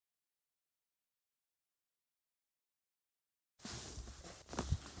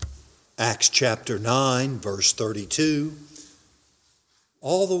Acts chapter 9, verse 32,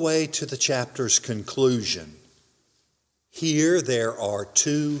 all the way to the chapter's conclusion. Here there are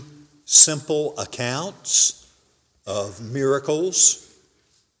two simple accounts of miracles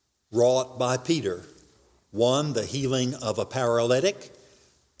wrought by Peter. One, the healing of a paralytic,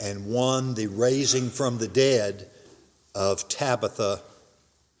 and one, the raising from the dead of Tabitha,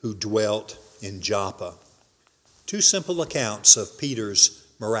 who dwelt in Joppa. Two simple accounts of Peter's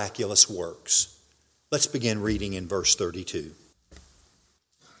miraculous works. Let's begin reading in verse 32.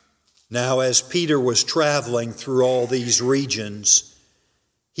 Now, as Peter was traveling through all these regions,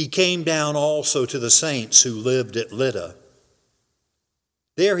 he came down also to the saints who lived at Lydda.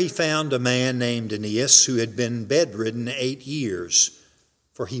 There he found a man named Aeneas who had been bedridden 8 years,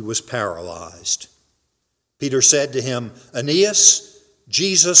 for he was paralyzed. Peter said to him, Aeneas,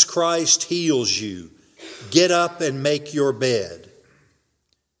 Jesus Christ heals you. Get up and make your bed.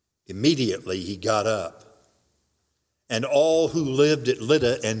 Immediately he got up, and all who lived at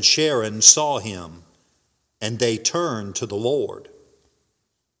Lydda and Sharon saw him, and they turned to the Lord.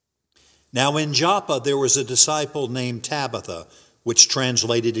 Now in Joppa there was a disciple named Tabitha, which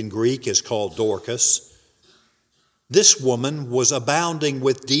translated in Greek is called Dorcas. This woman was abounding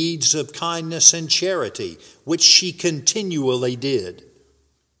with deeds of kindness and charity, which she continually did.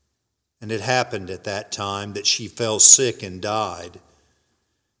 And it happened at that time that she fell sick and died.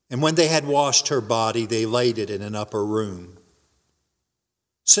 And when they had washed her body, they laid it in an upper room.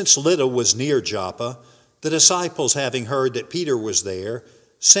 Since Lydda was near Joppa, the disciples, having heard that Peter was there,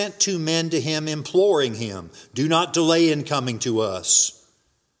 sent 2 men to him, imploring him, do not delay in coming to us.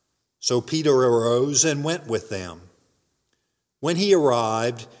 So Peter arose and went with them. When he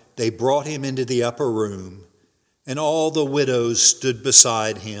arrived, they brought him into the upper room, and all the widows stood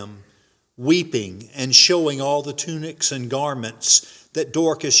beside him, weeping and showing all the tunics and garments that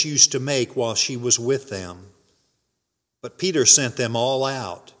Dorcas used to make while she was with them. But Peter sent them all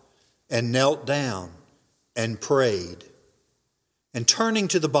out and knelt down and prayed. And turning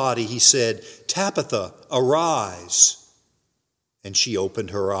to the body, he said, Tabitha, arise. And she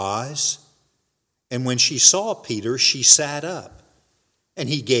opened her eyes. And when she saw Peter, she sat up. And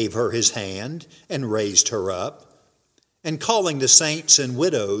he gave her his hand and raised her up. And calling the saints and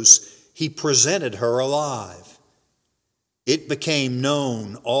widows, he presented her alive. It became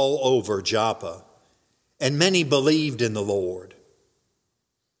known all over Joppa, and many believed in the Lord.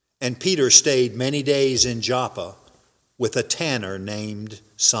 And Peter stayed many days in Joppa with a tanner named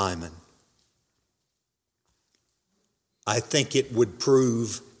Simon. I think it would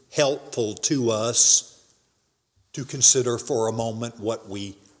prove helpful to us to consider for a moment what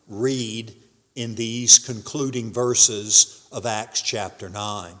we read in these concluding verses of Acts chapter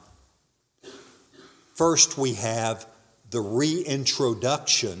 9. First, we have the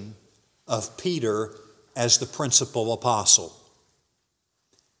reintroduction of Peter as the principal apostle.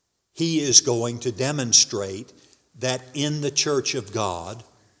 He is going to demonstrate that in the church of God,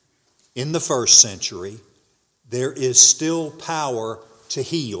 in the first century, there is still power to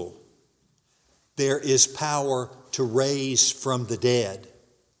heal. There is power to raise from the dead.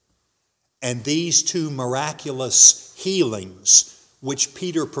 And these 2 miraculous healings, which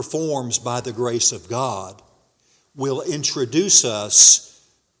Peter performs by the grace of God, will introduce us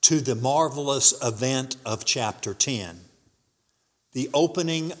to the marvelous event of chapter 10, the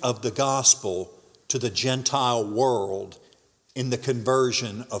opening of the gospel to the Gentile world in the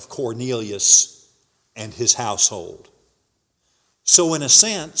conversion of Cornelius and his household. So in a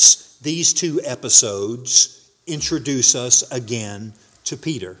sense, these 2 episodes introduce us again to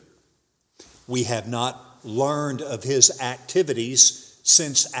Peter. We have not learned of his activities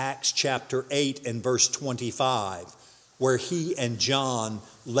since Acts chapter 8 and verse 25, where he and John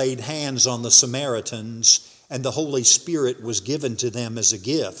laid hands on the Samaritans and the Holy Spirit was given to them as a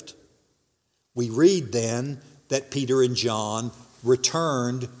gift. We read then that Peter and John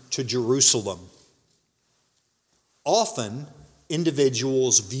returned to Jerusalem. Often,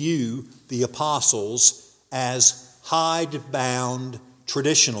 individuals view the apostles as hidebound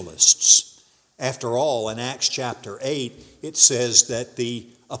traditionalists. After all, in Acts chapter 8, it says that the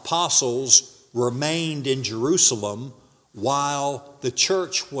apostles remained in Jerusalem while the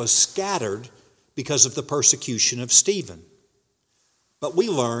church was scattered because of the persecution of Stephen. But we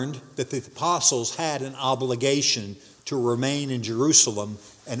learned that the apostles had an obligation to remain in Jerusalem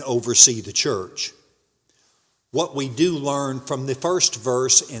and oversee the church. What we do learn from the first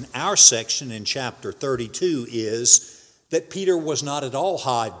verse in our section in chapter 32 is that Peter was not at all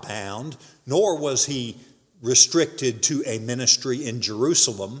hidebound, nor was he restricted to a ministry in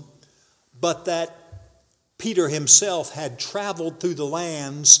Jerusalem, but that Peter himself had traveled through the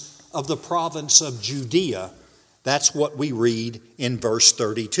lands of the province of Judea. That's what we read in verse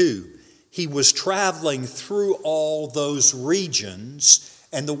 32. He was traveling through all those regions,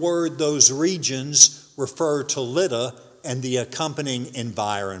 and the word those regions refer to Lydda and the accompanying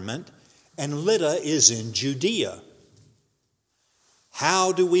environment, and Lydda is in Judea.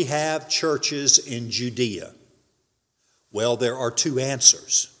 How do we have churches in Judea? Well, there are two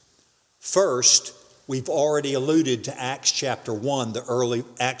answers. First, we've already alluded to Acts chapter 1,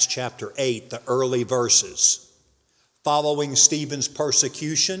 Acts chapter 8, the early verses. Following Stephen's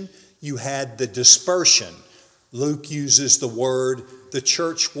persecution, you had the dispersion. Luke uses the word, the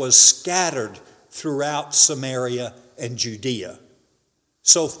church was scattered throughout Samaria and Judea.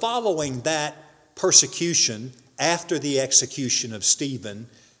 So following that persecution, after the execution of Stephen,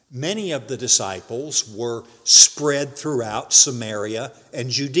 many of the disciples were spread throughout Samaria and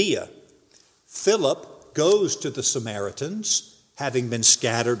Judea. Philip goes to the Samaritans, having been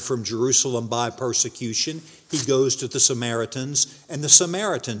scattered from Jerusalem by persecution. He goes to the Samaritans, and the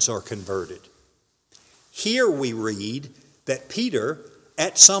Samaritans are converted. Here we read that Peter,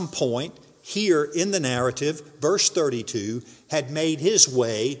 at some point, here in the narrative, verse 32, had made his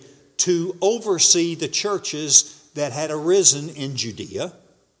way to oversee the churches that had arisen in Judea.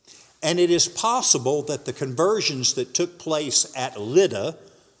 And it is possible that the conversions that took place at Lydda,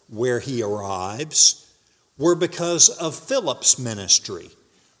 where he arrives, were because of Philip's ministry.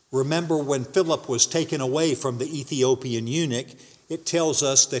 Remember, when Philip was taken away from the Ethiopian eunuch, it tells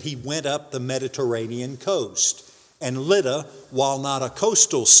us that he went up the Mediterranean coast. And Lydda, while not a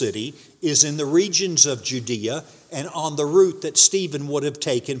coastal city, is in the regions of Judea and on the route that Stephen would have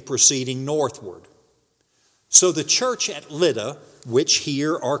taken proceeding northward. So the church at Lydda, which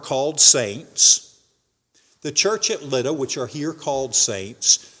here are called saints, the church at Lydda, which are here called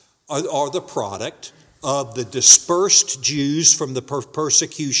saints, are the product of the dispersed Jews from the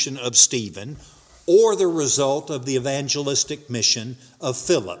persecution of Stephen, or the result of the evangelistic mission of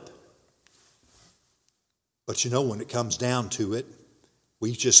Philip. But you know, when it comes down to it,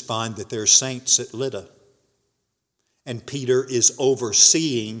 we just find that there are saints at Lydda. And Peter is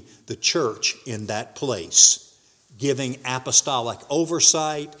overseeing the church in that place, giving apostolic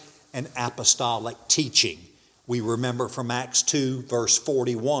oversight and apostolic teaching. We remember from Acts 2, verse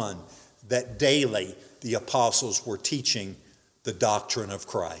 41, that daily the apostles were teaching the doctrine of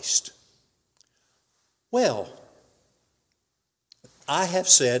Christ. Well, I have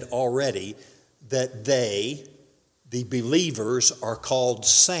said already that they, the believers, are called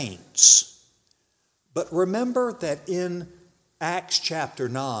saints. But remember that in Acts chapter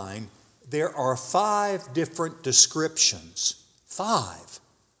 9, there are 5 different descriptions, 5,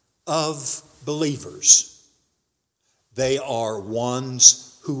 of believers. They are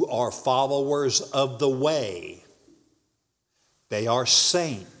ones who are followers of the way. They are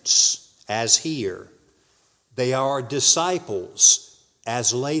saints, as here. They are disciples,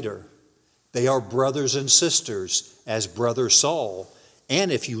 as later. They are brothers and sisters, as Brother Saul.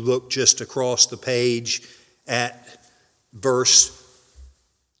 And if you look just across the page at verse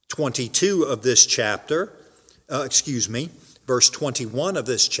 22 of this chapter, verse 21 of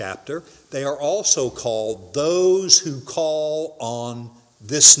this chapter, they are also called those who call on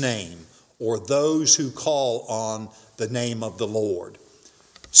this name, or those who call on the name of the Lord.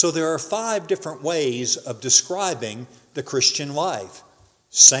 So there are 5 different ways of describing the Christian life: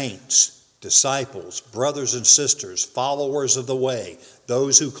 saints, disciples, brothers and sisters, followers of the way,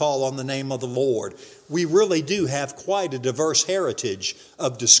 those who call on the name of the Lord. We really do have quite a diverse heritage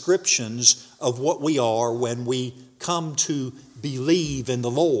of descriptions of what we are when we come to believe in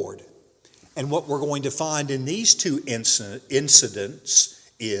the Lord. And what we're going to find in these 2 incidents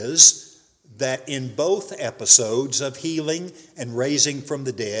is that in both episodes of healing and raising from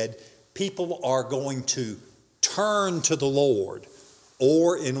the dead, people are going to turn to the Lord.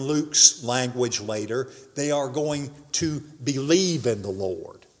 Or in Luke's language later, they are going to believe in the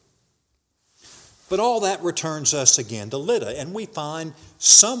Lord. But all that returns us again to Lydda, and we find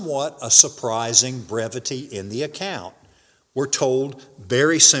somewhat a surprising brevity in the account. We're told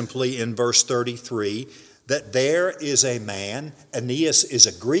very simply in verse 33 that there is a man, Aeneas is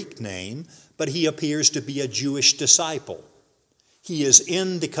a Greek name, but he appears to be a Jewish disciple. He is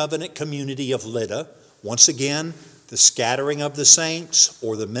in the covenant community of Lydda. Once again, the scattering of the saints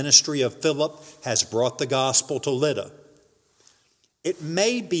or the ministry of Philip has brought the gospel to Lydda. It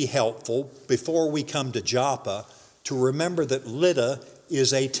may be helpful, before we come to Joppa, to remember that Lydda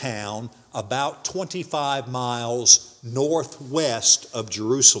is a town about 25 miles northwest of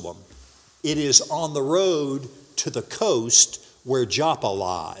Jerusalem. It is on the road to the coast where Joppa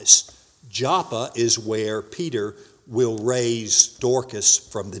lies. Joppa is where Peter will raise Dorcas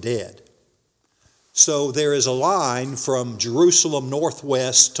from the dead. So there is a line from Jerusalem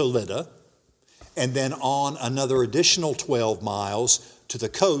northwest to Lydda, and then on another additional 12 miles to the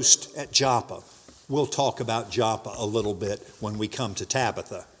coast at Joppa. We'll talk about Joppa a little bit when we come to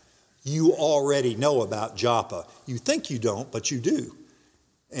Tabitha. You already know about Joppa. You think you don't, but you do.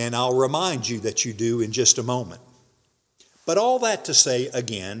 And I'll remind you that you do in just a moment. But all that to say,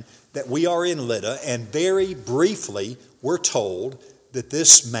 again, that we are in Lydda, and very briefly we're told that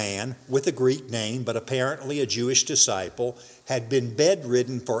this man, with a Greek name, but apparently a Jewish disciple, had been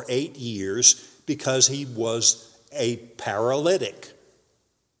bedridden for 8 years because he was a paralytic.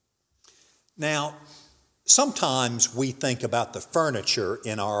 Now, sometimes we think about the furniture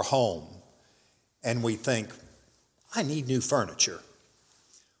in our home, and we think, I need new furniture.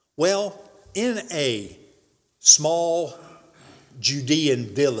 Well, in a small Judean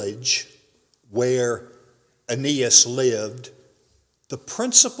village where Aeneas lived, the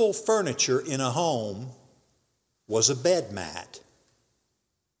principal furniture in a home was a bed mat.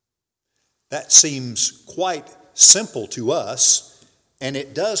 That seems quite simple to us, and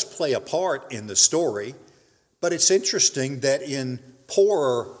it does play a part in the story, but it's interesting that in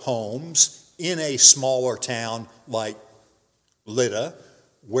poorer homes, in a smaller town like Lydda,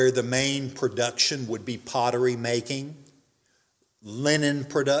 where the main production would be pottery making, linen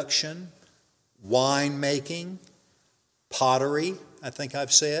production, wine making, pottery, I think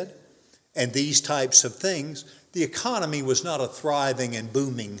I've said, and these types of things, the economy was not a thriving and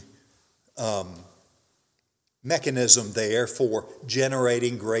booming mechanism there for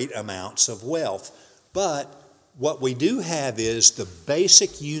generating great amounts of wealth. But what we do have is the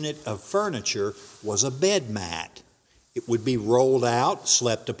basic unit of furniture was a bed mat. It would be rolled out,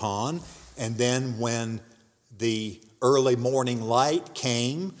 slept upon, and then when the early morning light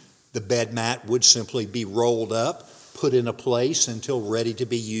came, the bed mat would simply be rolled up, put in a place until ready to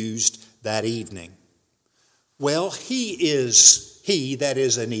be used that evening. Well, that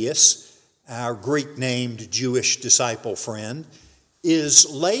is Aeneas, our Greek-named Jewish disciple friend, is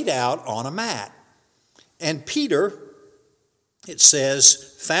laid out on a mat. And Peter, it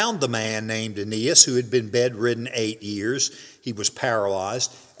says, found the man named Aeneas who had been bedridden 8 years. He was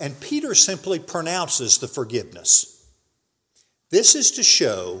paralyzed. And Peter simply pronounces the forgiveness. This is to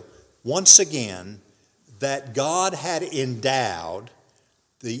show, once again, that God had endowed,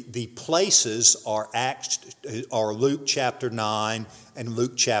 the places are Luke chapter 9 and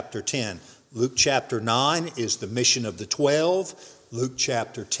Luke chapter 10. Luke chapter 9 is the mission of the 12. Luke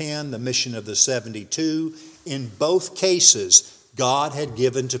chapter 10, the mission of the 72. In both cases, God had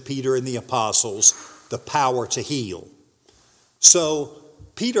given to Peter and the apostles the power to heal. So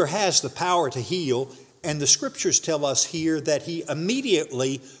Peter has the power to heal, and the scriptures tell us here that he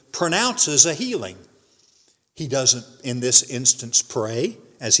immediately pronounces a healing. He doesn't, in this instance, pray,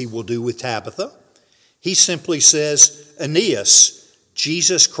 as he will do with Tabitha. He simply says, Aeneas,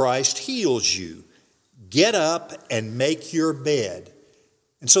 Jesus Christ heals you. Get up and make your bed.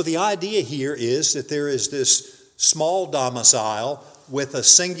 And so the idea here is that there is this small domicile with a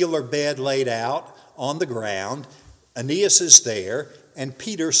singular bed laid out on the ground. Aeneas is there, and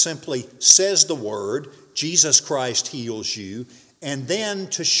Peter simply says the word, Jesus Christ heals you, and then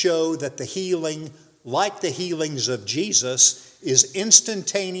to show that the healing, like the healings of Jesus, is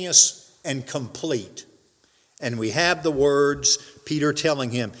instantaneous and complete. And we have the words, Peter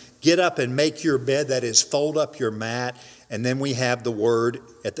telling him, get up and make your bed, that is, fold up your mat. And then we have the word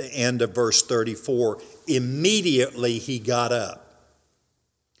at the end of verse 34, immediately he got up.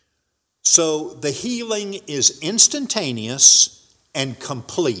 So the healing is instantaneous and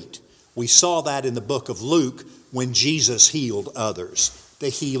complete. We saw that in the book of Luke when Jesus healed others. The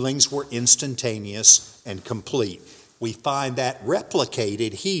healings were instantaneous and complete. We find that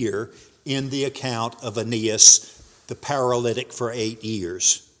replicated here in the account of Aeneas, the paralytic for 8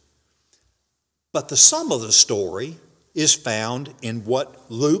 years. But the sum of the story is found in what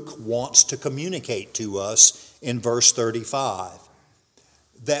Luke wants to communicate to us in verse 35.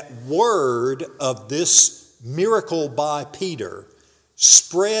 That word of this miracle by Peter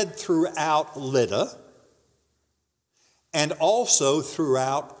spread throughout Lydda and also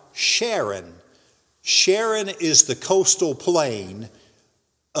throughout Sharon. Sharon is the coastal plain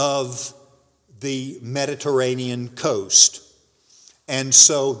of the Mediterranean coast. And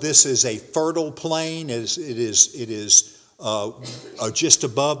so this is a fertile plain. It is just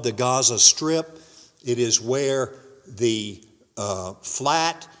above the Gaza Strip. It is where the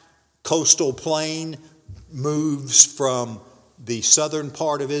flat coastal plain moves from the southern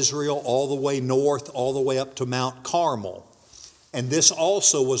part of Israel all the way north, all the way up to Mount Carmel. And this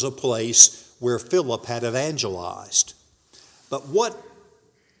also was a place where Philip had evangelized. But what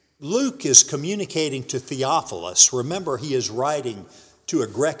Luke is communicating to Theophilus, remember he is writing to a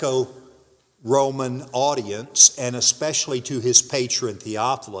Greco-Roman audience, and especially to his patron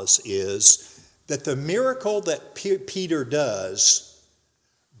Theophilus, is that the miracle that Peter does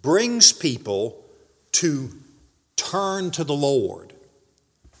brings people to turn to the Lord.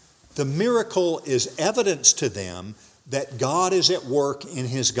 The miracle is evidence to them that God is at work in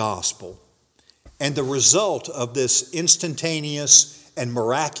his gospel. And the result of this instantaneous and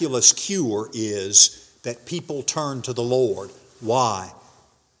miraculous cure is that people turn to the Lord. Why?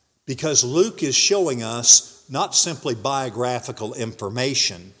 Because Luke is showing us not simply biographical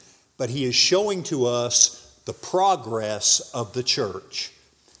information, but he is showing to us the progress of the church,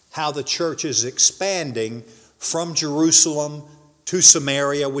 how the church is expanding from Jerusalem to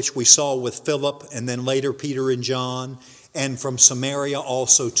Samaria, which we saw with Philip and then later Peter and John, and from Samaria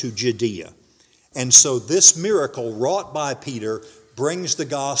also to Judea. And so this miracle wrought by Peter brings the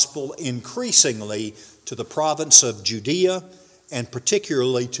gospel increasingly to the province of Judea and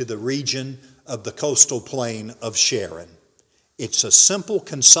particularly to the region of the coastal plain of Sharon. It's a simple,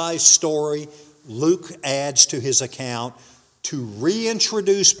 concise story Luke adds to his account to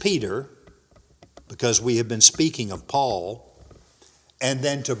reintroduce Peter, because we have been speaking of Paul, and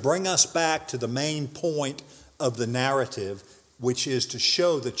then to bring us back to the main point of the narrative, which is to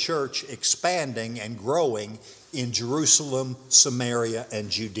show the church expanding and growing in Jerusalem, Samaria, and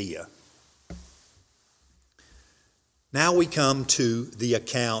Judea. Now we come to the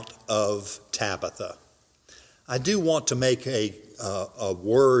account of Tabitha. I do want to make a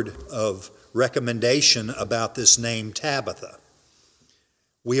word of recommendation about this name Tabitha.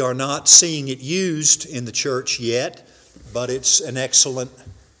 We are not seeing it used in the church yet, but it's an excellent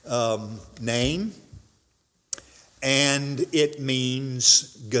name, and it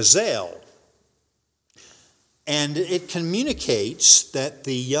means gazelle. And it communicates that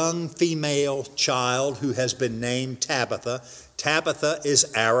the young female child who has been named Tabitha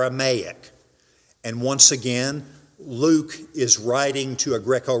is Aramaic. And once again, Luke is writing to a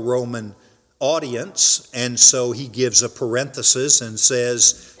Greco-Roman audience, and so he gives a parenthesis and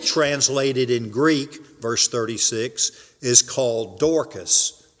says, translated in Greek, verse 36, is called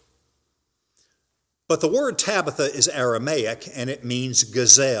Dorcas. But the word Tabitha is Aramaic, and it means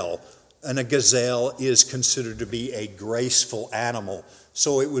gazelle. And a gazelle is considered to be a graceful animal.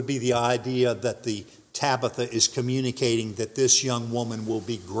 So it would be the idea that the Tabitha is communicating that this young woman will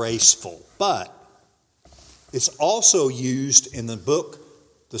be graceful. But it's also used in the book,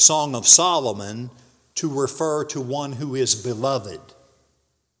 the Song of Solomon, to refer to one who is beloved.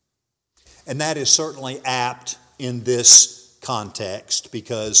 And that is certainly apt in this context,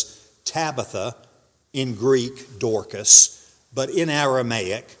 because Tabitha, in Greek, Dorcas, but in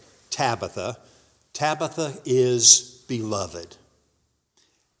Aramaic, Tabitha is beloved.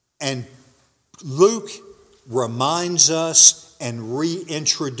 And Luke reminds us and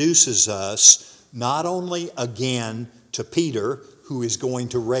reintroduces us not only again to Peter, who is going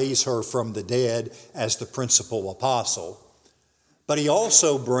to raise her from the dead as the principal apostle, but he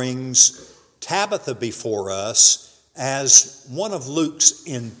also brings Tabitha before us as one of Luke's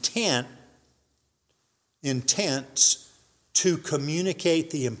intents to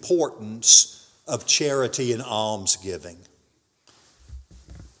communicate the importance of charity and almsgiving.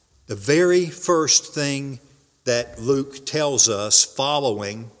 The very first thing that Luke tells us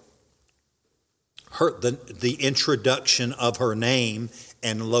following the introduction of her name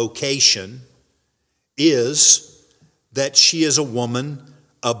and location is that she is a woman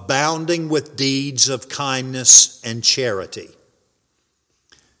abounding with deeds of kindness and charity.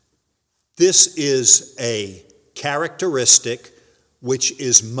 This is a characteristic which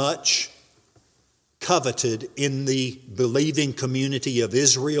is much coveted in the believing community of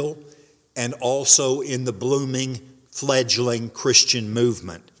Israel and also in the blooming, fledgling Christian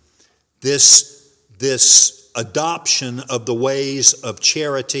movement. This adoption of the ways of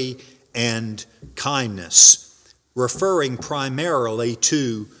charity and kindness, referring primarily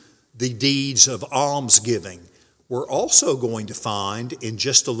to the deeds of almsgiving. We're also going to find in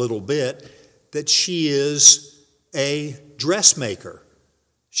just a little bit that she is a dressmaker.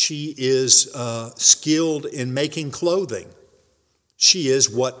 She is skilled in making clothing. She is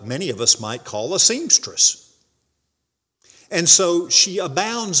what many of us might call a seamstress. And so she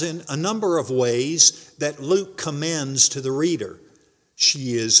abounds in a number of ways that Luke commends to the reader.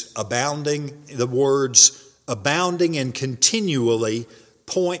 She is abounding. The words abounding and continually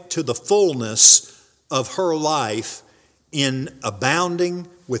point to the fullness of her life in abounding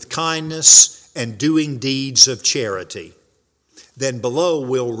with kindness and doing deeds of charity. Then below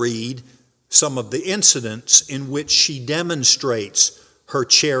we'll read some of the incidents in which she demonstrates her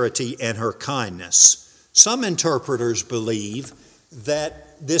charity and her kindness. Some interpreters believe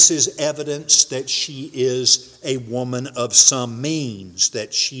that this is evidence that she is a woman of some means,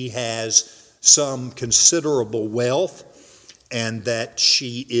 that she has some considerable wealth, and that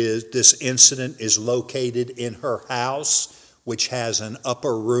this incident is located in her house, which has an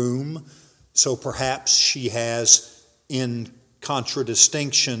upper room. So perhaps she has, in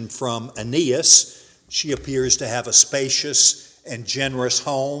contradistinction from Aeneas, she appears to have a spacious and generous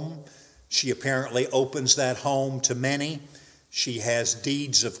home. She apparently opens that home to many. She has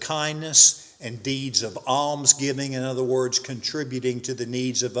deeds of kindness and deeds of almsgiving, in other words, contributing to the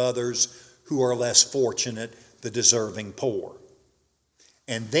needs of others who are less fortunate, the deserving poor.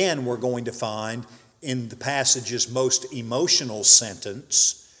 And then we're going to find in the passage's most emotional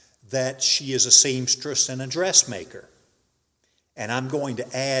sentence that she is a seamstress and a dressmaker. And I'm going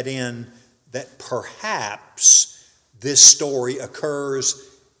to add in that perhaps this story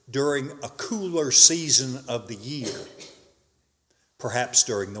occurs during a cooler season of the year, perhaps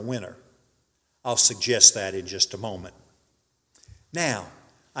during the winter. I'll suggest that in just a moment. Now,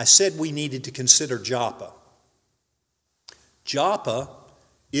 I said we needed to consider Joppa. Joppa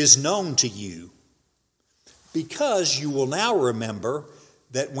is known to you because you will now remember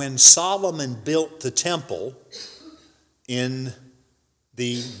that when Solomon built the temple in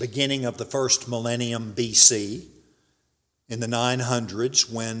the beginning of the first millennium BC, in the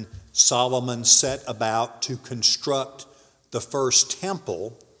 900s, when Solomon set about to construct the first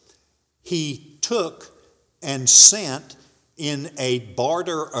temple, he took and sent in a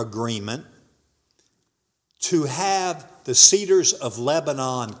barter agreement to have the cedars of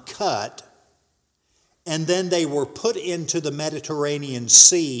Lebanon cut, and then they were put into the Mediterranean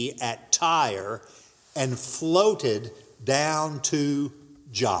Sea at Tyre and floated down to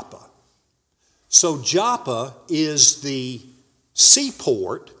Joppa. So Joppa is the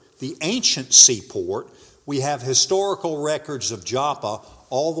seaport, the ancient seaport. We have historical records of Joppa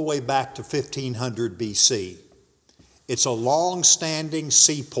all the way back to 1500 BC. It's a long-standing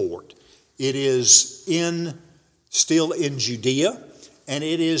seaport. It is still in Judea, and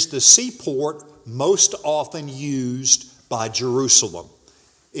it is the seaport most often used by Jerusalem.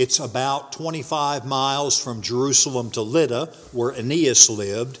 It's about 25 miles from Jerusalem to Lydda, where Aeneas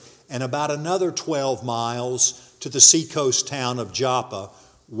lived, and about another 12 miles to the seacoast town of Joppa,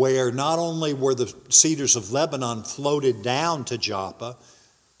 where not only were the cedars of Lebanon floated down to Joppa,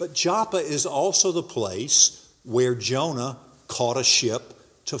 but Joppa is also the place where Jonah caught a ship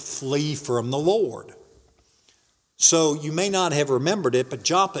to flee from the Lord. So you may not have remembered it, but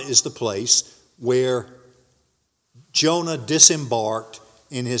Joppa is the place where Jonah disembarked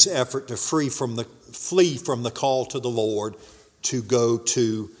in his effort to flee from the call to the Lord to go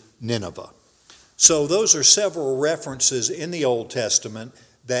to Nineveh. So those are several references in the Old Testament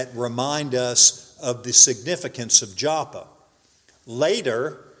that remind us of the significance of Joppa.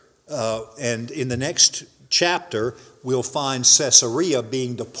 Later, and in the next chapter, we'll find Caesarea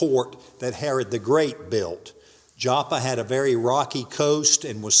being the port that Herod the Great built. Joppa had a very rocky coast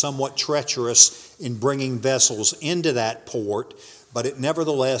and was somewhat treacherous in bringing vessels into that port, but it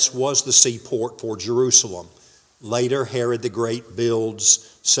nevertheless was the seaport for Jerusalem. Later, Herod the Great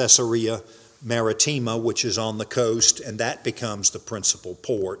builds Caesarea Maritima, which is on the coast, and that becomes the principal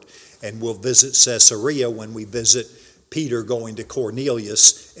port. And we'll visit Caesarea when we visit Peter going to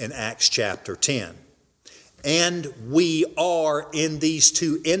Cornelius in Acts chapter 10. And we are, in these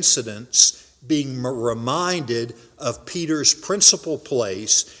two incidents, being reminded of Peter's principal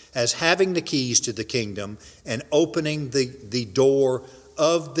place as having the keys to the kingdom and opening the door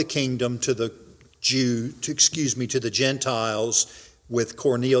of the kingdom to the Gentiles with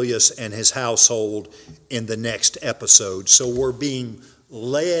Cornelius and his household in the next episode. So we're being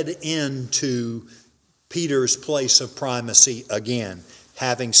led into Peter's place of primacy again,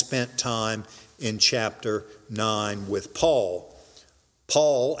 having spent time in chapter 9 with Paul.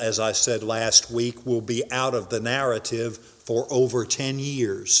 Paul, as I said last week, will be out of the narrative for over 10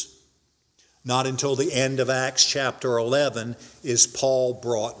 years. Not until the end of Acts chapter 11 is Paul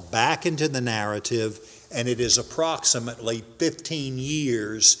brought back into the narrative, and it is approximately 15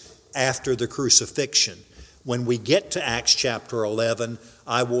 years after the crucifixion. When we get to Acts chapter 11,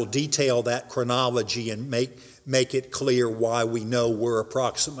 I will detail that chronology and make it clear why we know we're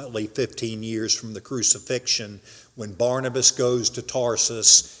approximately 15 years from the crucifixion, when Barnabas goes to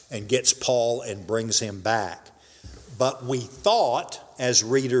Tarsus and gets Paul and brings him back. But we thought, as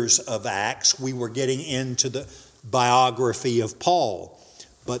readers of Acts, we were getting into the biography of Paul.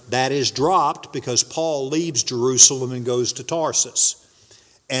 But that is dropped because Paul leaves Jerusalem and goes to Tarsus.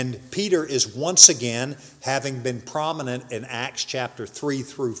 And Peter is once again, having been prominent in Acts chapter 3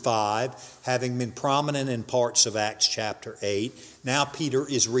 through 5, having been prominent in parts of Acts chapter 8, now Peter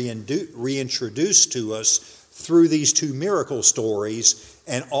is reintroduced to us through these two miracle stories,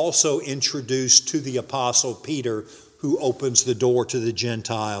 and also introduced to the apostle Peter, who opens the door to the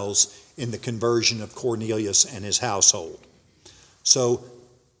Gentiles in the conversion of Cornelius and his household. So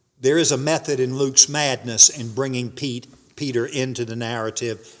there is a method in Luke's madness in bringing Peter into the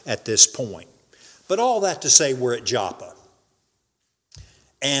narrative at this point. But all that to say, we're at Joppa.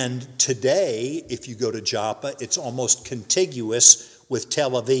 And today, if you go to Joppa, it's almost contiguous with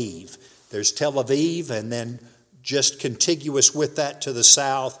Tel Aviv. There's Tel Aviv, and then just contiguous with that to the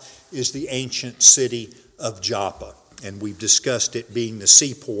south is the ancient city of Joppa. And we've discussed it being the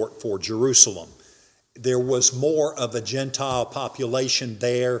seaport for Jerusalem. There was more of a Gentile population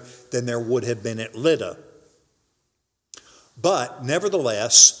there than there would have been at Lydda. But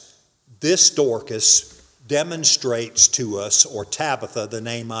nevertheless, this Dorcas demonstrates to us, or Tabitha, the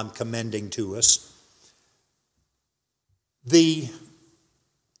name I'm commending to us, the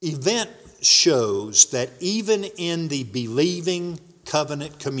event shows that even in the believing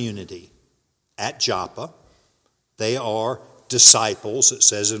covenant community at Joppa, they are disciples. It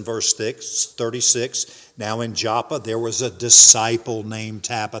says in verse 36, now in Joppa there was a disciple named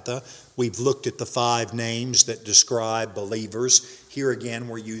Tabitha. We've looked at the 5 names that describe believers. Here again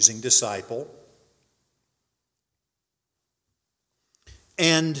we're using disciple.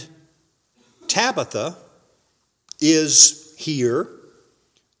 And Tabitha is here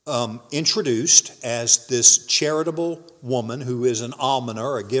introduced as this charitable woman who is an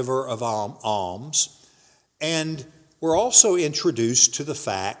almoner, a giver of alms. And we're also introduced to the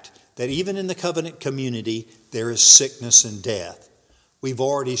fact that even in the covenant community, there is sickness and death. We've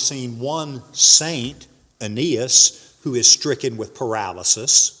already seen one saint, Aeneas, who is stricken with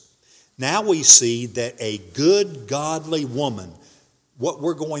paralysis. Now we see that a good, godly woman, what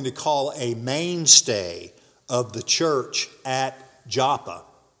we're going to call a mainstay of the church at Joppa,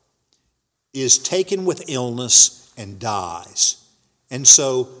 is taken with illness and dies. And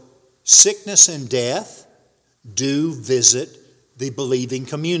so sickness and death do visit the believing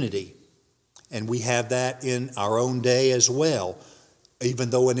community. And we have that in our own day as well. Even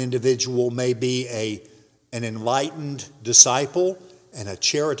though an individual may be an enlightened disciple and a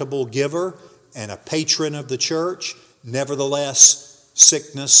charitable giver and a patron of the church, nevertheless,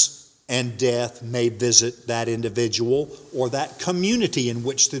 sickness and death may visit that individual or that community in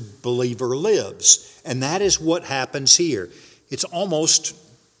which the believer lives. And that is what happens here. It's almost,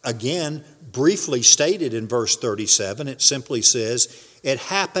 again, briefly stated in verse 37. It simply says, it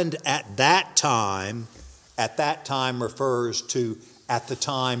happened at that time. At that time refers to at the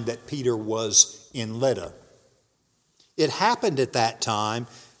time that Peter was in Lydda. It happened at that time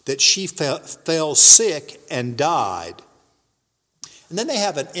that she fell sick and died. And then they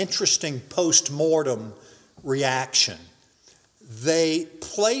have an interesting post-mortem reaction. They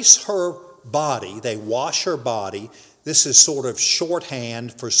place her body, they wash her body. This is sort of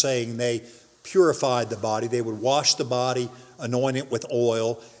shorthand for saying they purified the body. They would wash the body, anoint it with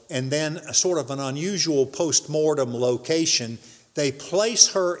oil, and then a sort of an unusual post-mortem location, they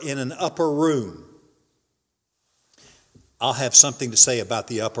place her in an upper room. I'll have something to say about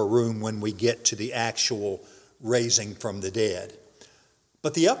the upper room when we get to the actual raising from the dead.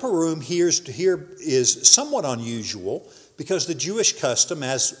 But the upper room here is somewhat unusual because the Jewish custom,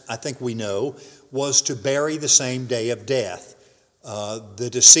 as I think we know, was to bury the same day of death. The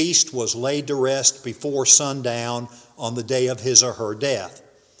deceased was laid to rest before sundown on the day of his or her death.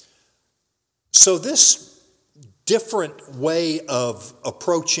 So this different way of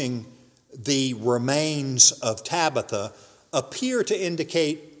approaching the remains of Tabitha appear to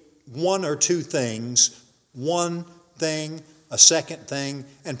indicate one or two things, one thing, a second thing,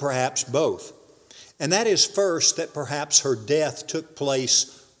 and perhaps both. And that is first that perhaps her death took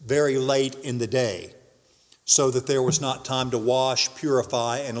place very late in the day, so that there was not time to wash,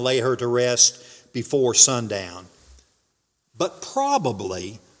 purify, and lay her to rest before sundown. But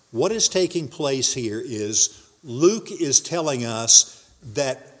probably what is taking place here is Luke is telling us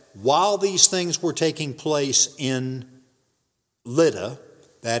that while these things were taking place in Lydda,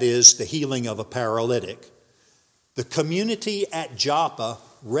 that is the healing of a paralytic, the community at Joppa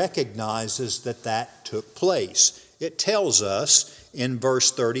recognizes that that took place. It tells us in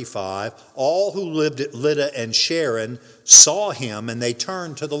verse 35, all who lived at Lydda and Sharon saw him and they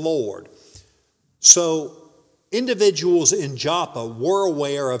turned to the Lord. So individuals in Joppa were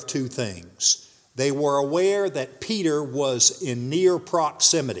aware of two things. They were aware that Peter was in near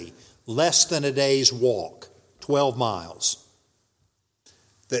proximity, less than a day's walk, 12 miles.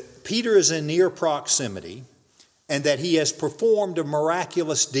 that Peter is in near proximity and that he has performed a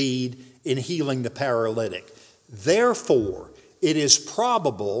miraculous deed in healing the paralytic. Therefore, it is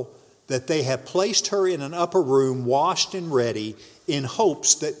probable that they have placed her in an upper room, washed and ready, in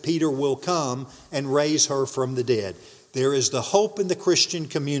hopes that Peter will come and raise her from the dead. There is the hope in the Christian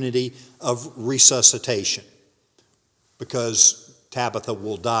community of resuscitation, because Tabitha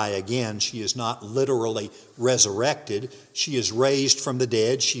will die again. She is not literally resurrected. She is raised from the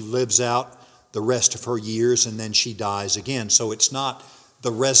dead. She lives out the rest of her years, and then she dies again. So it's not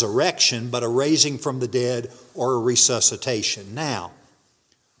the resurrection, but a raising from the dead or a resuscitation. Now,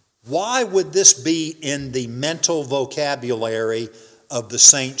 why would this be in the mental vocabulary of the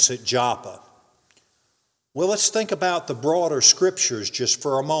saints at Joppa? Well, let's think about the broader scriptures just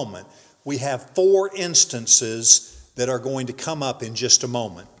for a moment. We have 4 instances that are going to come up in just a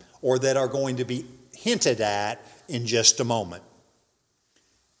moment, or that are going to be hinted at in just a moment.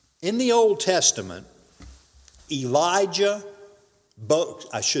 In the Old Testament,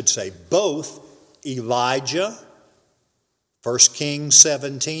 both Elijah, 1 Kings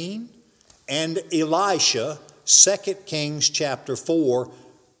 17, and Elisha, 2 Kings chapter 4,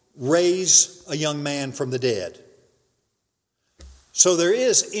 raise a young man from the dead. So there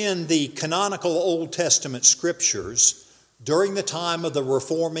is in the canonical Old Testament scriptures, during the time of the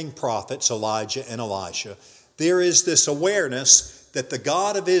reforming prophets, Elijah and Elisha, there is this awareness that the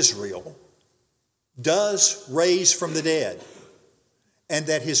God of Israel does raise from the dead, and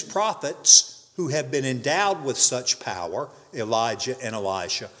that his prophets who have been endowed with such power, Elijah and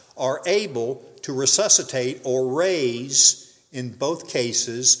Elisha, are able to resuscitate or raise, in both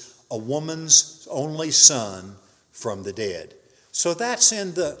cases, a woman's only son from the dead. So that's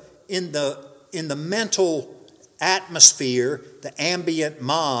in the mental atmosphere, the ambient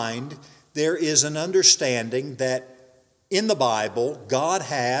mind. There is an understanding that in the Bible, God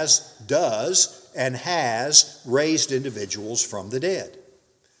does and has raised individuals from the dead.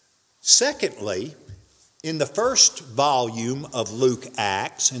 Secondly, in the first volume of Luke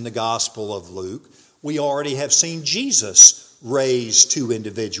Acts, in the Gospel of Luke, we already have seen Jesus raise 2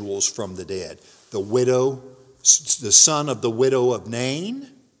 individuals from the dead. The son of the widow of Nain,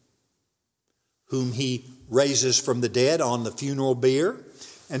 whom he raises from the dead on the funeral bier.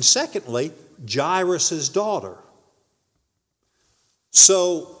 And secondly, Jairus' daughter.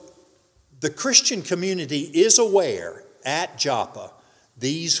 So the Christian community is aware at Joppa,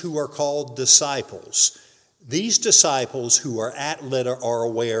 these who are called disciples. These disciples who are at Lydda are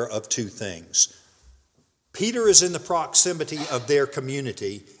aware of 2 things. Peter is in the proximity of their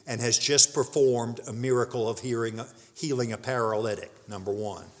community and has just performed a miracle of healing a paralytic, number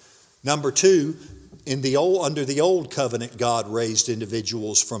 1. Number 2, under the old covenant, God raised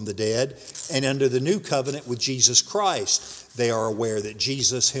individuals from the dead, and under the new covenant with Jesus Christ, they are aware that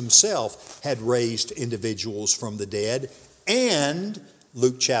Jesus himself had raised individuals from the dead, and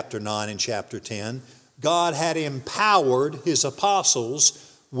Luke chapter 9 and chapter 10, God had empowered his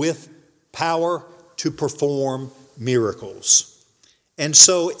apostles with power to perform miracles. And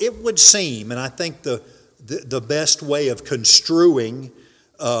so it would seem, and I think the best way of construing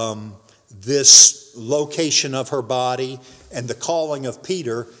this location of her body and the calling of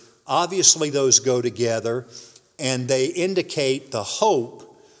Peter, obviously those go together, and they indicate the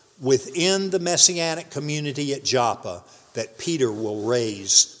hope within the Messianic community at Joppa that Peter will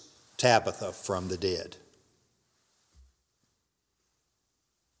raise Tabitha from the dead.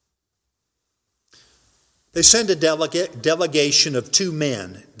 They send a delegation of 2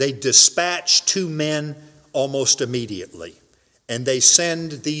 men. They dispatch 2 men almost immediately. And they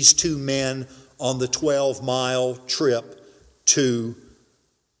send these 2 men on the 12-mile trip to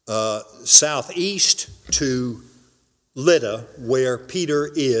southeast to Lydda, where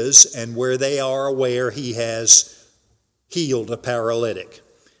Peter is and where they are aware he has healed a paralytic.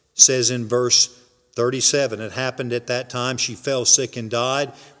 It says in verse 37, it happened at that time she fell sick and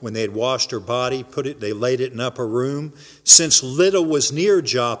died. When they had washed her body, they laid it in an upper room. Since Lydda was near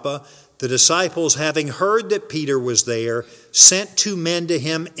Joppa, the disciples, having heard that Peter was there, sent 2 men to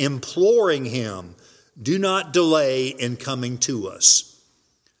him, imploring him, "Do not delay in coming to us."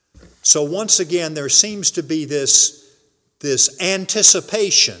 So once again, there seems to be this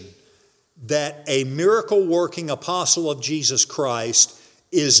anticipation that a miracle-working apostle of Jesus Christ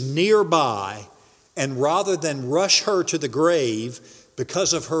is nearby, and rather than rush her to the grave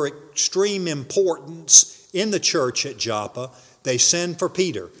because of her extreme importance in the church at Joppa, they send for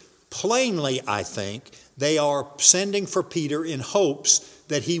Peter. Plainly, I think, they are sending for Peter in hopes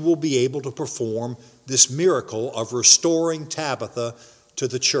that he will be able to perform this miracle of restoring Tabitha to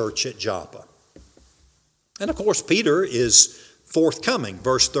the church at Joppa. And of course, Peter is forthcoming.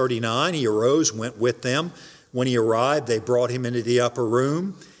 Verse 39, he arose, went with them. When he arrived, they brought him into the upper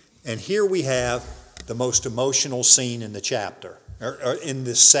room. And here we have the most emotional scene in the chapter, or in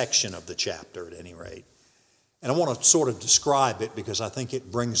this section of the chapter at any rate. And I want to sort of describe it because I think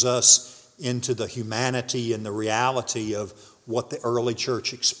it brings us into the humanity and the reality of what the early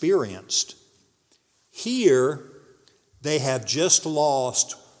church experienced. Here, they have just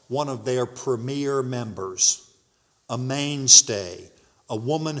lost one of their premier members, a mainstay, a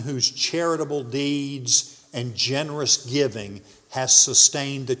woman whose charitable deeds and generous giving has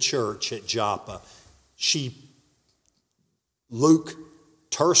sustained the church at Joppa. Luke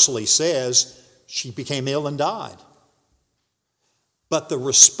tersely says, she became ill and died. But the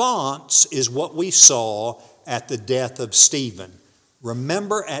response is what we saw at the death of Stephen.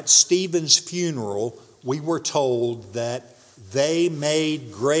 Remember, at Stephen's funeral, we were told that they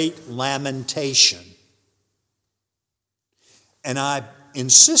made great lamentation. And I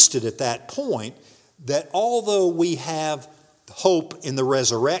insisted at that point that although we have hope in the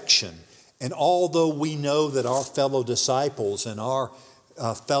resurrection, and although we know that our fellow disciples and our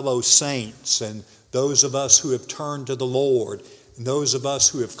fellow saints and those of us who have turned to the Lord, and those of us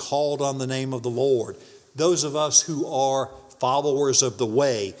who have called on the name of the Lord, those of us who are followers of the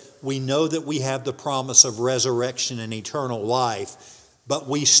way, we know that we have the promise of resurrection and eternal life, but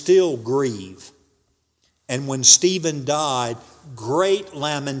we still grieve. And when Stephen died, great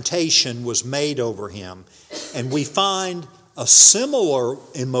lamentation was made over him. And we find a similar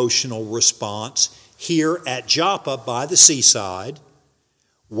emotional response here at Joppa by the seaside,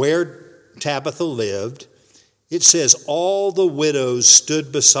 where Tabitha lived. It says, all the widows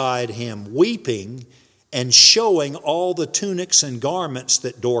stood beside him, weeping and showing all the tunics and garments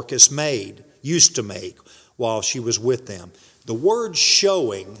that Dorcas used to make while she was with them. The word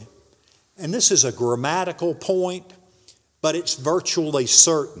showing, and this is a grammatical point, but it's virtually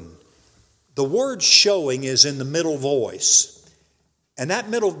certain. The word showing is in the middle voice. And that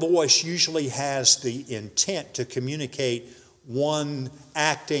middle voice usually has the intent to communicate one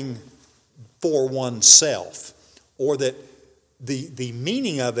acting for oneself, or that the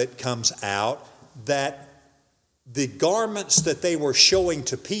meaning of it comes out that the garments that they were showing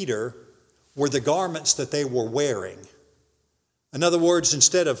to Peter were the garments that they were wearing. In other words,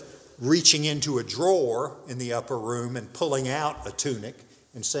 instead of reaching into a drawer in the upper room and pulling out a tunic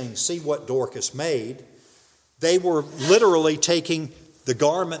and saying, see what Dorcas made, they were literally taking the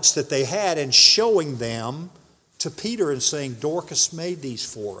garments that they had and showing them to Peter and saying, Dorcas made these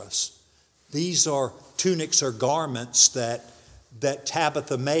for us. These are tunics or garments that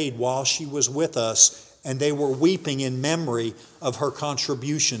Tabitha made while she was with us, and they were weeping in memory of her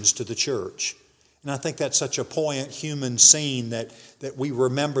contributions to the church. And I think that's such a poignant human scene that we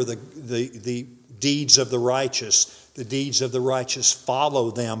remember the deeds of the righteous. The deeds of the righteous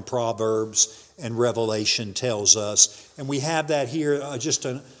follow them, Proverbs and Revelation tells us. And we have that here, just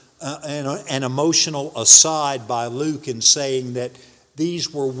an emotional aside by Luke in saying that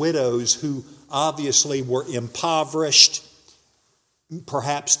these were widows who obviously were impoverished,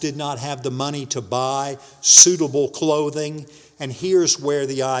 perhaps did not have the money to buy suitable clothing. And here's where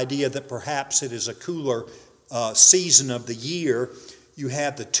the idea that perhaps it is a cooler season of the year. You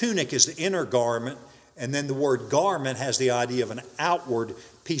have the tunic as the inner garment, and then the word garment has the idea of an outward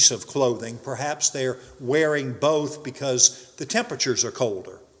piece of clothing. Perhaps they're wearing both because the temperatures are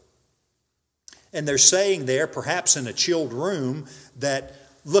colder. And they're saying there, perhaps in a chilled room, that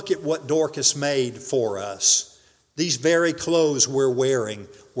look at what Dorcas made for us. These very clothes we're wearing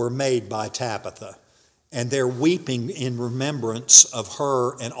were made by Tabitha. And they're weeping in remembrance of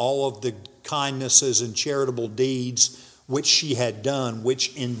her and all of the kindnesses and charitable deeds which she had done,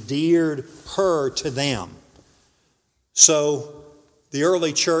 which endeared her to them. So the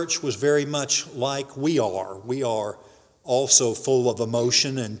early church was very much like we are. We are also full of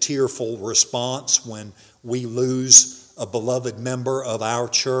emotion and tearful response when we lose a beloved member of our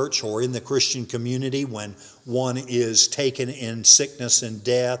church or in the Christian community, when one is taken in sickness and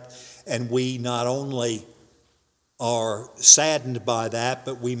death, and we not only are saddened by that,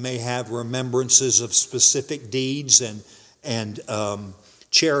 but we may have remembrances of specific deeds and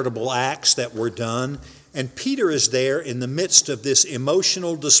charitable acts that were done. And Peter is there in the midst of this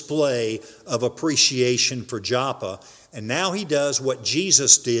emotional display of appreciation for Joppa. And now he does what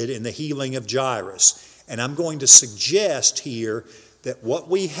Jesus did in the healing of Jairus. And I'm going to suggest here that what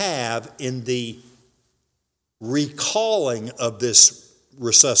we have in the recalling of this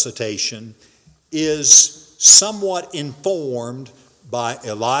resuscitation is somewhat informed by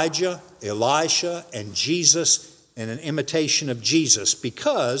Elijah, Elisha, and Jesus, and an imitation of Jesus.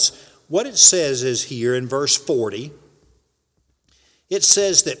 Because what it says is here in verse 40, it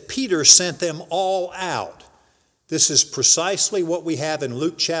says that Peter sent them all out. This is precisely what we have in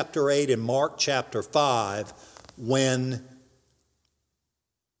Luke chapter 8 and Mark chapter 5 when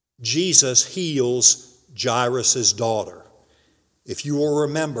Jesus heals Jairus' daughter. If you will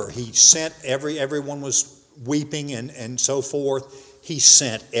remember, he sent everyone was weeping and so forth. He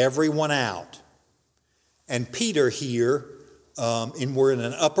sent everyone out. And Peter here, we're in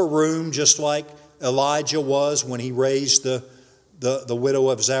an upper room just like Elijah was when he raised the widow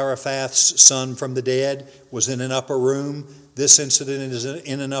of Zarephath's son from the dead, was in an upper room. This incident is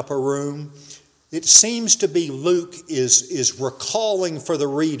in an upper room. It seems to be Luke is recalling for the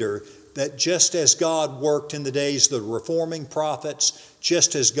reader that just as God worked in the days of the reforming prophets,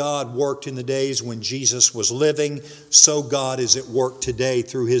 just as God worked in the days when Jesus was living, so God is at work today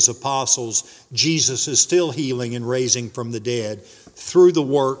through his apostles. Jesus is still healing and raising from the dead through the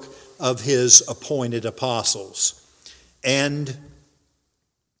work of his appointed apostles. And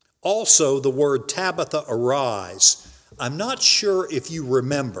also the word Tabitha, arise. I'm not sure if you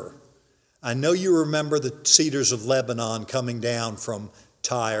remember. I know you remember the cedars of Lebanon coming down from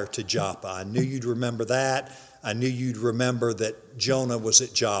Tyre to Joppa. I knew you'd remember that. I knew you'd remember that Jonah was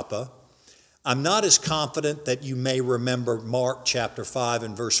at Joppa. I'm not as confident that you may remember Mark chapter 5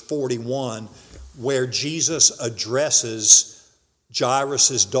 and verse 41, where Jesus addresses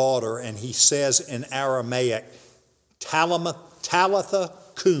Jairus' daughter, and he says in Aramaic, Talitha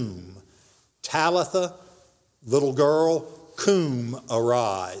cum. Talitha, little girl, cum,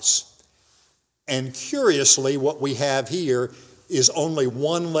 arise. And curiously, what we have here is only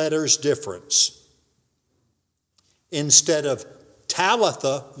one letter's difference. Instead of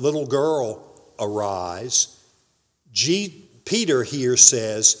Talitha, little girl, arise, Peter here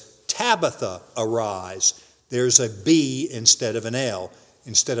says, Tabitha, arise. There's a B instead of an L.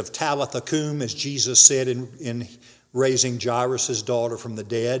 Instead of Talitha cum, as Jesus said in raising Jairus' daughter from the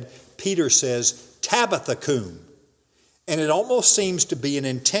dead, Peter says, Tabitha cum. And it almost seems to be an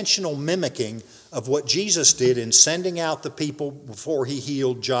intentional mimicking of what Jesus did in sending out the people before he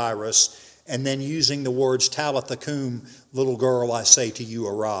healed Jairus, and then using the words, Talitha cum, little girl, I say to you,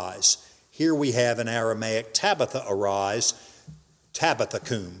 arise. Here we have in Aramaic, Tabitha, arise, Tabitha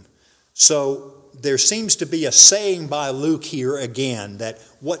cum. So there seems to be a saying by Luke here again that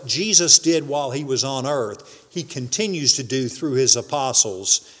what Jesus did while he was on earth, he continues to do through his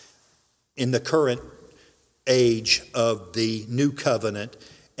apostles in the current age of the new covenant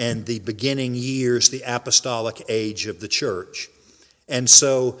and the beginning years, the apostolic age of the church. And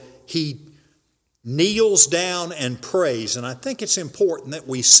so he kneels down and prays. And I think it's important that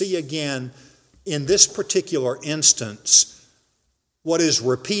we see again in this particular instance what is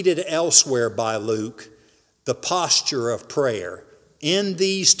repeated elsewhere by Luke, the posture of prayer. In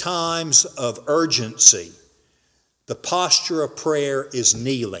these times of urgency, the posture of prayer is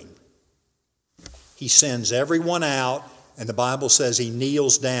kneeling. He sends everyone out, and the Bible says he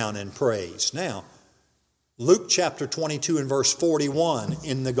kneels down and prays. Now, Luke chapter 22 and verse 41,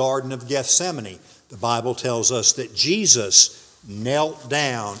 in the Garden of Gethsemane, the Bible tells us that Jesus knelt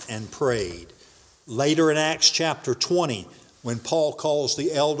down and prayed. Later in Acts chapter 20, when Paul calls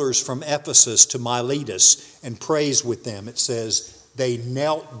the elders from Ephesus to Miletus and prays with them, it says they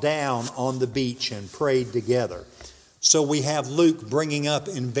knelt down on the beach and prayed together. So we have Luke bringing up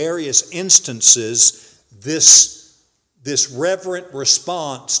in various instances this reverent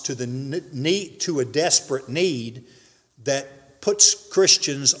response to the need, to a desperate need that puts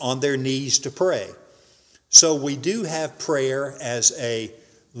Christians on their knees to pray. So we do have prayer as a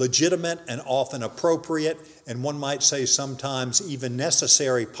legitimate and often appropriate, and one might say sometimes even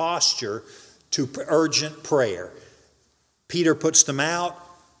necessary posture to urgent prayer. Peter puts them out,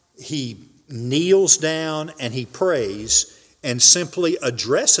 he kneels down and he prays and simply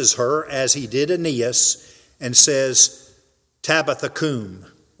addresses her as he did Aeneas and says, Tabitha cum,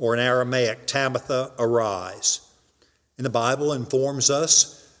 or in Aramaic, Tabitha, arise. And the Bible informs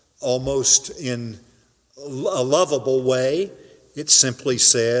us almost in a lovable way. It simply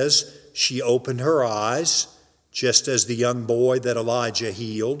says she opened her eyes, just as the young boy that Elijah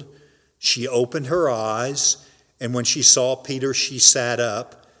healed. She opened her eyes, and when she saw Peter, she sat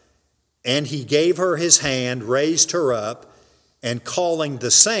up. And he gave her his hand, raised her up, and calling the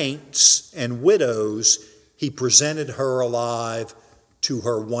saints and widows, he presented her alive to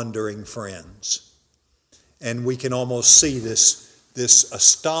her wondering friends. And we can almost see this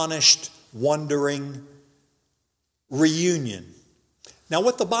astonished, wondering reunion. Now,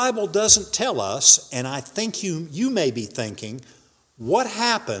 what the Bible doesn't tell us, and I think you may be thinking, what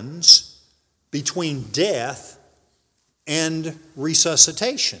happens between death and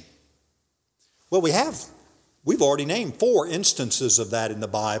resuscitation? Well, we have We've already named 4 instances of that in the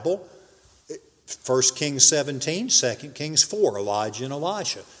Bible. 1 Kings 17, 2 Kings 4, Elijah and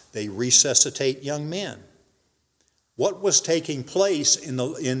Elisha. They resuscitate young men. What was taking place in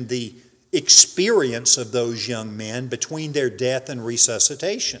the experience of those young men between their death and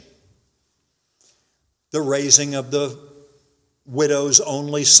resuscitation? The raising of the widow's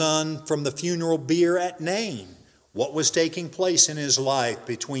only son from the funeral bier at Nain. What was taking place in his life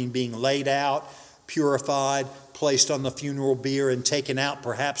between being laid out, purified, placed on the funeral bier, and taken out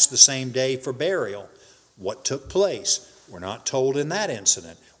perhaps the same day for burial? What took place? We're not told in that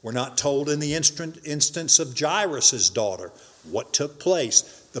incident. We're not told in the instance of Jairus' daughter. What took place?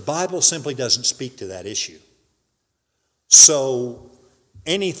 The Bible simply doesn't speak to that issue. So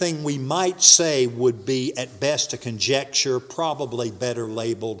anything we might say would be at best a conjecture, probably better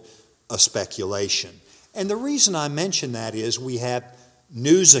labeled a speculation. And the reason I mention that is we have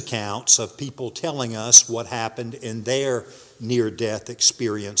news accounts of people telling us what happened in their near-death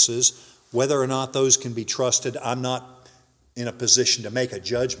experiences. Whether or not those can be trusted, I'm not in a position to make a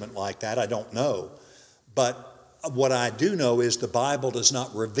judgment like that. I don't know. But what I do know is the Bible does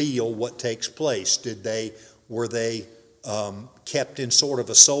not reveal what takes place. Were they kept in sort of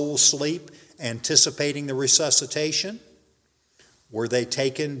a soul sleep, anticipating the resuscitation? Were they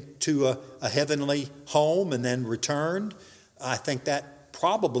taken to a heavenly home and then returned? I think that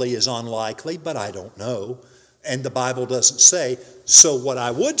probably is unlikely, but I don't know. And the Bible doesn't say. So what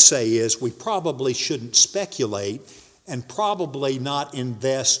I would say is we probably shouldn't speculate and probably not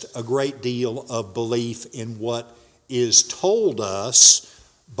invest a great deal of belief in what is told us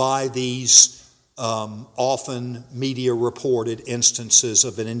by these often media-reported instances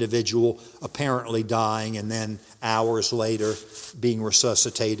of an individual apparently dying and then hours later being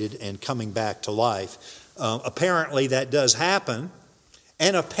resuscitated and coming back to life. Apparently that does happen,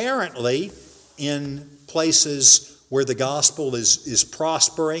 and apparently in places where the gospel is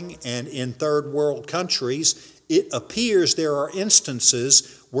prospering and in third world countries, it appears there are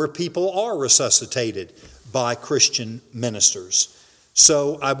instances where people are resuscitated by Christian ministers.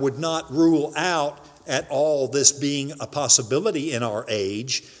 So I would not rule out at all this being a possibility in our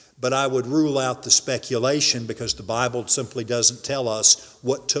age, but I would rule out the speculation because the Bible simply doesn't tell us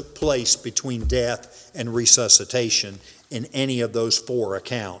what took place between death and resuscitation in any of those 4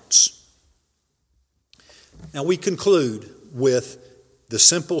 accounts. Now we conclude with the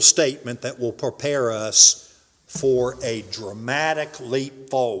simple statement that will prepare us for a dramatic leap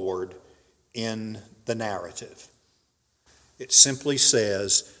forward in the narrative. It simply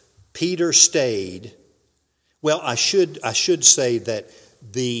says, Peter stayed. Well, I should say that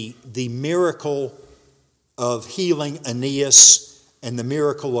the miracle of healing Aeneas and the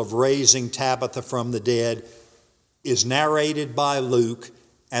miracle of raising Tabitha from the dead is narrated by Luke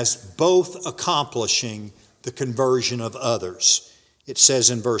as both accomplishing the conversion of others. It says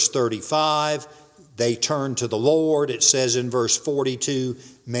in verse 35, they turned to the Lord. It says in verse 42,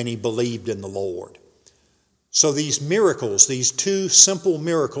 many believed in the Lord. So these miracles, these 2 simple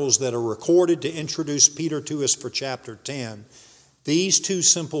miracles that are recorded to introduce Peter to us for chapter 10, these 2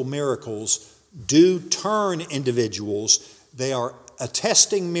 simple miracles do turn individuals. They are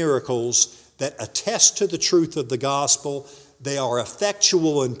attesting miracles that attest to the truth of the gospel. They are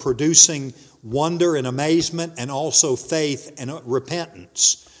effectual in producing wonder and amazement and also faith and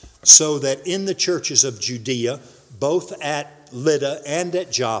repentance. So that in the churches of Judea, both at Lydda and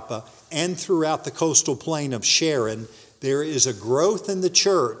at Joppa, and throughout the coastal plain of Sharon, there is a growth in the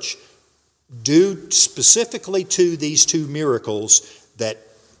church due specifically to these 2 miracles that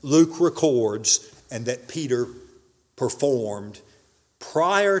Luke records and that Peter performed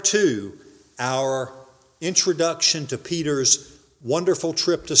prior to our introduction to Peter's wonderful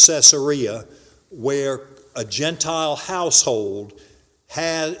trip to Caesarea, where a Gentile household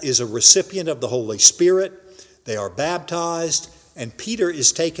is a recipient of the Holy Spirit. They are baptized, and Peter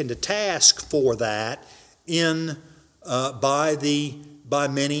is taken to task for that by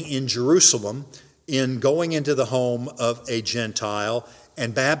many in Jerusalem in going into the home of a Gentile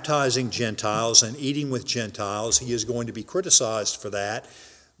and baptizing Gentiles and eating with Gentiles. He is going to be criticized for that.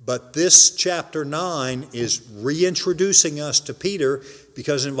 But this chapter 9 is reintroducing us to Peter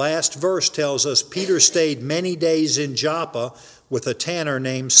because in last verse tells us Peter stayed many days in Joppa with a tanner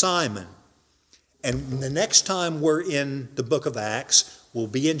named Simon. And the next time we're in the book of Acts, we'll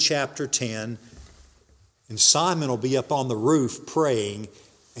be in chapter 10, and Simon will be up on the roof praying,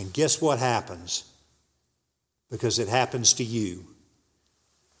 and guess what happens? Because it happens to you.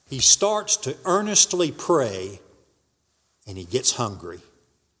 He starts to earnestly pray, and he gets hungry.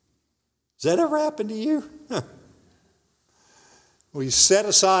 Has that ever happened to you? We set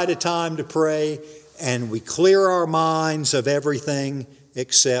aside a time to pray, and we clear our minds of everything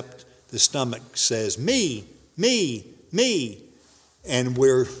except the stomach says, me, me, me. And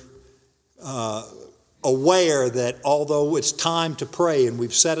we're aware that although it's time to pray, and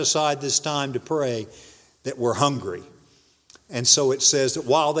we've set aside this time to pray, that we're hungry. And so it says that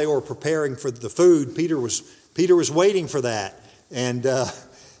while they were preparing for the food, Peter was waiting for that.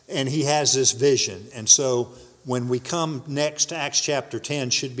 And he has this vision. And so when we come next to Acts chapter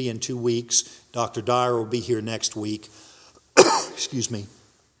 10, should be in 2 weeks. Dr. Dyer will be here next week. Excuse me.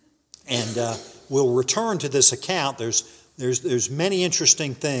 And we'll return to this account. There's many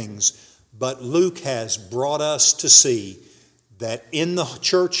interesting things, but Luke has brought us to see that in the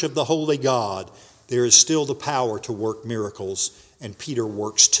church of the Holy God, there is still the power to work miracles, and Peter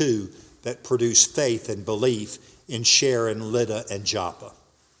works too, that produce faith and belief in Sharon, Lydda, and Joppa.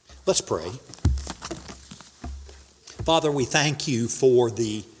 Let's pray. Father, we thank you for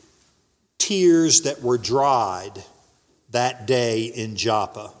the tears that were dried that day in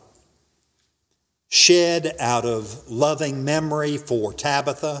Joppa, shed out of loving memory for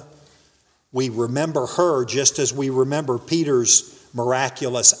Tabitha. We remember her just as we remember Peter's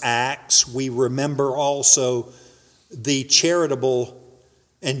miraculous acts. We remember also the charitable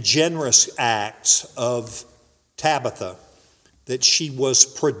and generous acts of Tabitha, that she was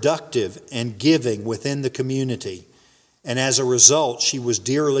productive and giving within the community. And as a result, she was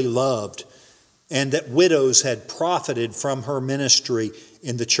dearly loved, and that widows had profited from her ministry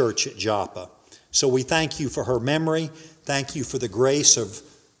in the church at Joppa. So we thank you for her memory. Thank you for the grace of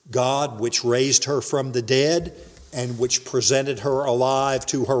God which raised her from the dead and which presented her alive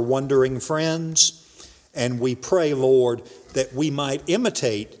to her wondering friends. And we pray, Lord, that we might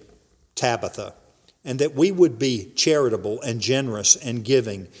imitate Tabitha, and that we would be charitable and generous and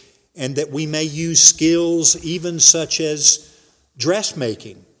giving, and that we may use skills even such as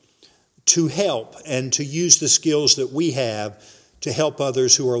dressmaking to help, and to use the skills that we have to help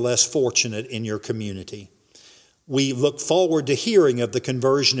others who are less fortunate in your community. We look forward to hearing of the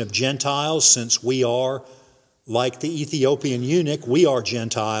conversion of Gentiles, since we are, like the Ethiopian eunuch, we are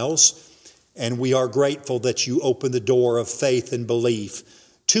Gentiles, and we are grateful that you open the door of faith and belief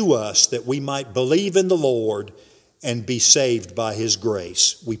to us, that we might believe in the Lord and be saved by his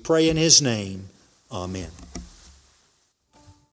grace. We pray in his name. Amen.